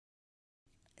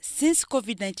Since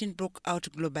COVID-19 broke out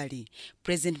globally,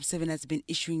 President Museveni has been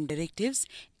issuing directives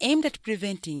aimed at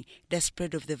preventing the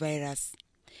spread of the virus.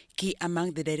 Key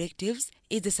among the directives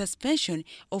is the suspension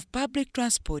of public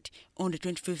transport on the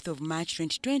 25th of March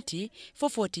 2020 for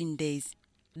 14 days.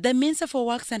 The Minister for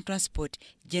Works and Transport,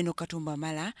 General Katumba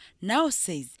Wamala, now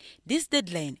says this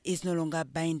deadline is no longer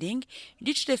binding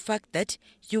due to the fact that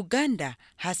Uganda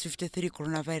has 53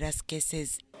 coronavirus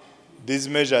cases. These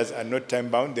measures are not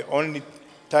time-bound. The only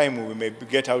time we may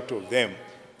get out of them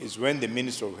is when the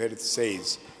Minister of Health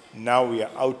says, now we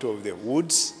are out of the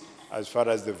woods as far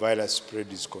as the virus spread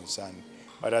is concerned.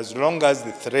 But as long as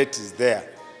the threat is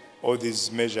there, all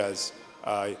these measures,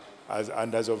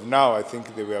 as of now, I think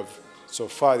so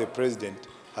far the President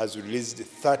has released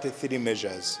 33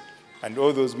 measures, and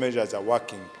all those measures are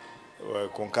working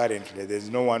concurrently. There's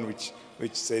no one which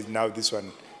says now this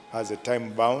one has a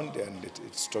time bound and it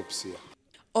stops here.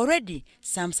 Already,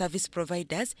 some service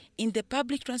providers in the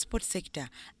public transport sector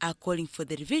are calling for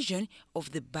the revision of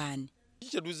the ban.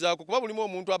 Kuba mulimu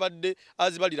omuntu abadde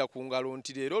azibalira ku ngalo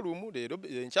nti leero lumu leero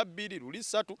enkya bbiri luli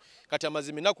ssatu kati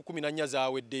amazima ennaku 14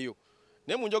 zaaweddeyo.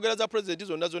 Ne mu njogera za President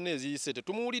zonna eziyise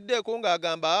tetumuwuliddeeko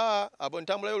ng'agamba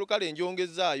ntambula y'olukale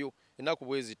ngyongezaayo ennaku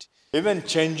bwe ziti. Even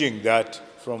changing that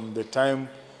from the time,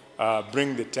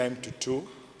 bring the time to 2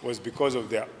 was because of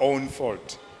their own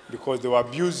fault, because they were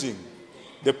abusing.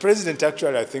 The President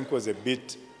actually, I think, was a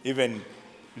bit even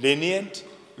lenient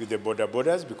with the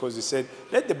border-borders, because he said,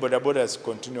 let the border-borders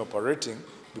continue operating,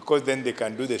 because then they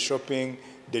can do the shopping,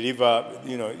 deliver,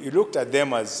 he looked at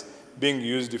them as being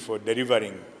used for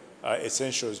delivering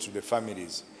essentials to the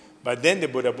families. But then the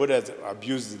border-borders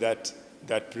abused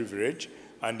that privilege,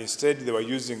 and instead they were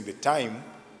using the time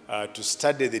to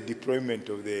study the deployment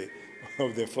of the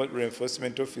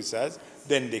reinforcement officers,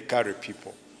 then they carry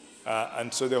people.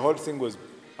 And so the whole thing was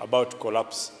about to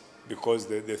collapse because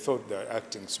they thought they were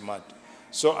acting smart.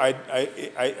 So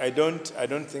I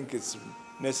don't think it's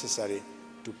necessary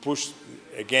to push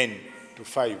again to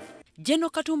 5.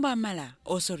 General Katumba Wamala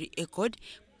also re-echoed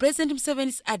President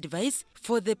Museveni's advice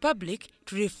for the public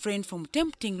to refrain from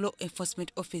tempting law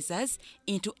enforcement officers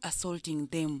into assaulting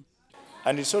them.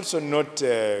 And it's also not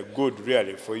good,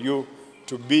 really, for you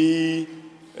to be,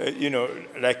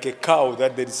 like a cow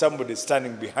that there is somebody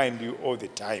standing behind you all the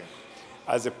time.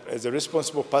 As a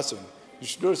responsible person, you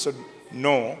should also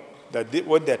know that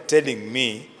what they're telling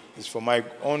me is for my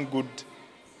own good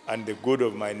and the good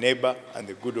of my neighbor and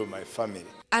the good of my family.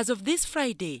 As of this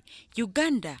Friday,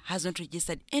 Uganda has not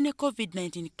registered any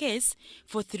COVID-19 case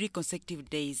for 3 consecutive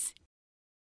days.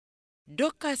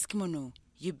 Dorcas Kimono,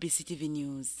 UBC TV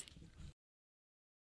News.